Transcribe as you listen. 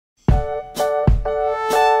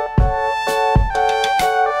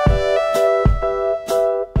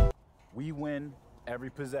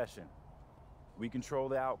possession. We control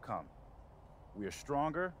the outcome. We are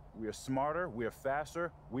stronger, we are smarter, we are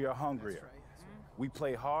faster, we are hungrier. That's right. We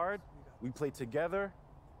play hard, we play together,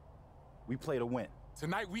 we play to win.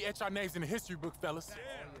 Tonight, we etch our names in the history book, fellas.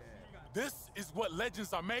 Yeah. This is what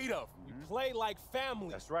legends are made of. We play like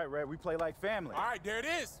family. That's right, Red. We play like family. All right, there it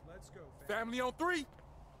is. Let's go, family on 3.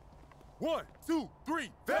 1, 2, 3,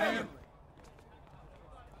 family.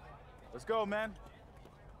 Let's go, man.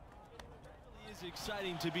 It's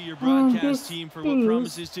exciting to be your broadcast team for what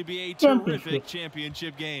promises to be a terrific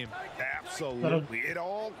championship game. Absolutely. It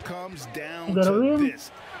all comes down to to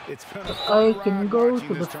this. It's been a I can go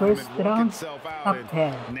to the first round up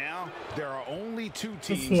 10. Now there are only 2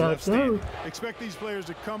 teams left standing. Expect these players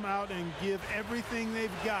to come out and give everything they've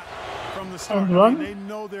got from the start. And one, they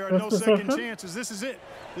know there are no second chances. This is it.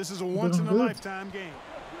 This is a once-in-a-lifetime game.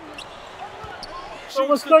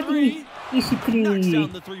 Almost got me. Easy 3.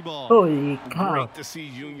 Holy cow. Great to see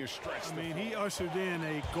Junior stretch. I mean, he ushered in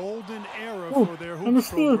a golden era for their and hoop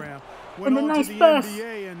program. And a nice to the pass.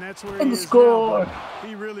 NBA, and that's where And he the is score. now.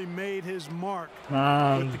 He really made his mark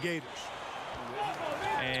with the Gators.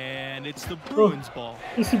 And it's the Bruins ball.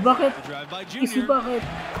 Easy bucket. The drive by Easy Junior. bucket.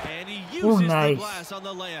 And he uses nice. the glass on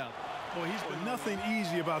the layup. Well, he's been nothing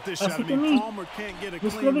easy about this Pass shot. I it to mean, me. Palmer can't get a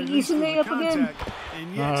Just clean let me release easy to the layup again. contact,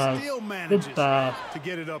 and yet Nice. still manages Good pass. to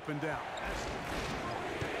get it up and down.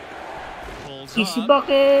 Pulls Easy up,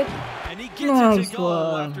 bucket. and he gets Nice it to go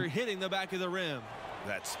one. after hitting the back of the rim.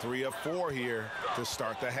 That's 3 of 4 here to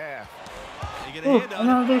start the half. They get a Oh, hand on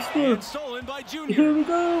another it, steal. and stolen by Junior. Here we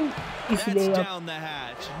go. Easy That's layup. down the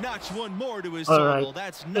hatch. Notch one more to his All total. right.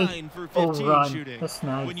 That's 8 9 for 15 run. shooting. That's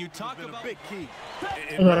nice. When you talk Been a about big key.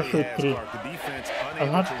 I gotta shoot 3. Clark. The defense I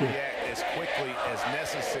unable have to to. react as quickly as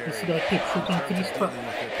necessary. This guy keeps shooting in terms 3 of dealing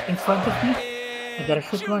with their in front of me. and I gotta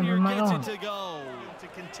shoot one Junior on my gets own. it to go. To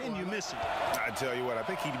continue missing. I tell you what, I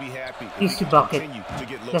think he'd be happy if Easy he could bucket. continue to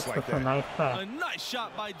get looks That's like a that. nice pass. A nice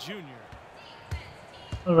shot by Junior.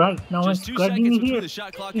 Alright, no one's Just 2 guarding seconds me between here. the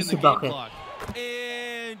shot clock and Easy the game bucket. clock.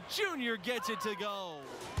 And Junior gets it to go.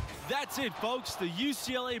 That's it, folks. The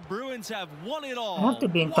UCLA Bruins have won it all. I have to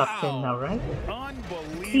be in top 10 now, right?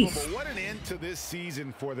 Unbelievable. Please. What an end to this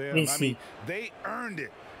season for them. We'll I see. mean, they earned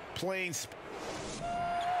it playing.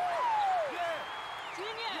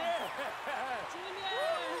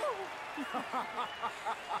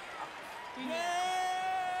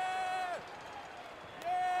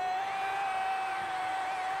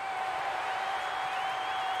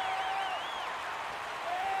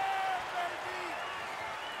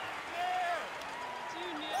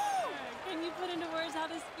 Can you put into words how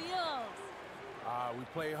this feels? We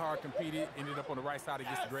played hard, competed, ended up on the right side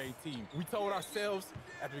against a great team. We told ourselves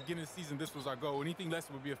at the beginning of the season this was our goal. Anything less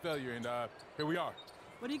would be a failure, and here we are.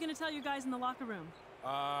 What are you going to tell you guys in the locker room?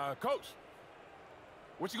 Coach,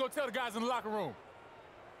 what you gonna tell the guys in the locker room?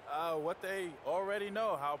 What they already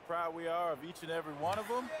know, how proud we are of each and every one of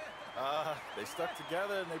them. They stuck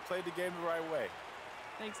together and they played the game the right way.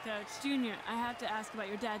 Thanks, Coach. Junior, I have to ask about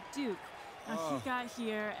your dad, Duke. Now, he got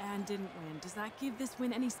here and didn't win. Does that give this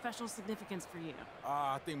win any special significance for you?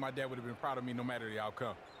 I think my dad would have been proud of me no matter the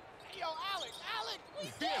outcome. Yo, Alex, we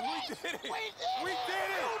did Yeah, it! we did it! We did it! We did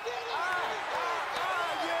it! You did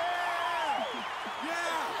it!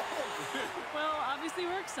 Yeah! Well, obviously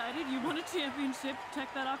we're excited. You won a championship.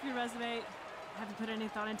 Check that off your resume. Have you put any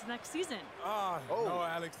thought into next season? No,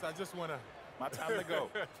 Alex. I just want to... My time to go.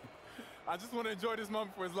 I just want to enjoy this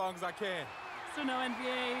moment for as long as I can. So no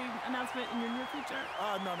NBA announcement in your near future?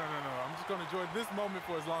 No. I'm just going to enjoy this moment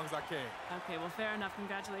for as long as I can. Okay, well, fair enough.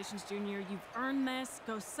 Congratulations, Junior. You've earned this.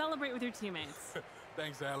 Go celebrate with your teammates.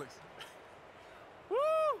 Thanks, Alex. Woo!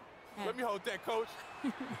 Hey. Let me hold that, Coach.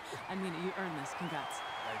 I mean it. You earned this. Congrats.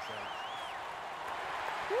 Thanks, Alex.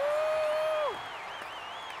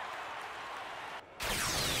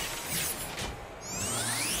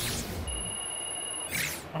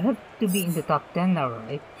 I have to be in the top 10 now,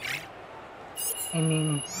 right? I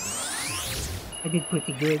mean, I did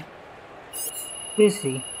pretty good. We'll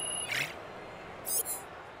see.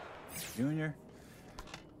 Junior,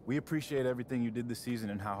 we appreciate everything you did this season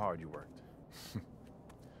and how hard you worked.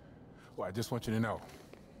 Well, I just want you to know,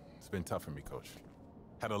 it's been tough for me, Coach.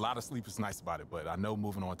 Had a lot of sleepless nights about it, but I know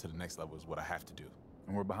moving on to the next level is what I have to do.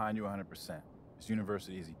 And we're behind you 100%. This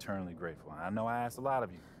university is eternally grateful. I know I asked a lot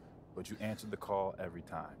of you, but you answered the call every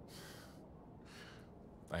time.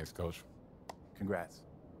 Thanks, Coach. Congrats.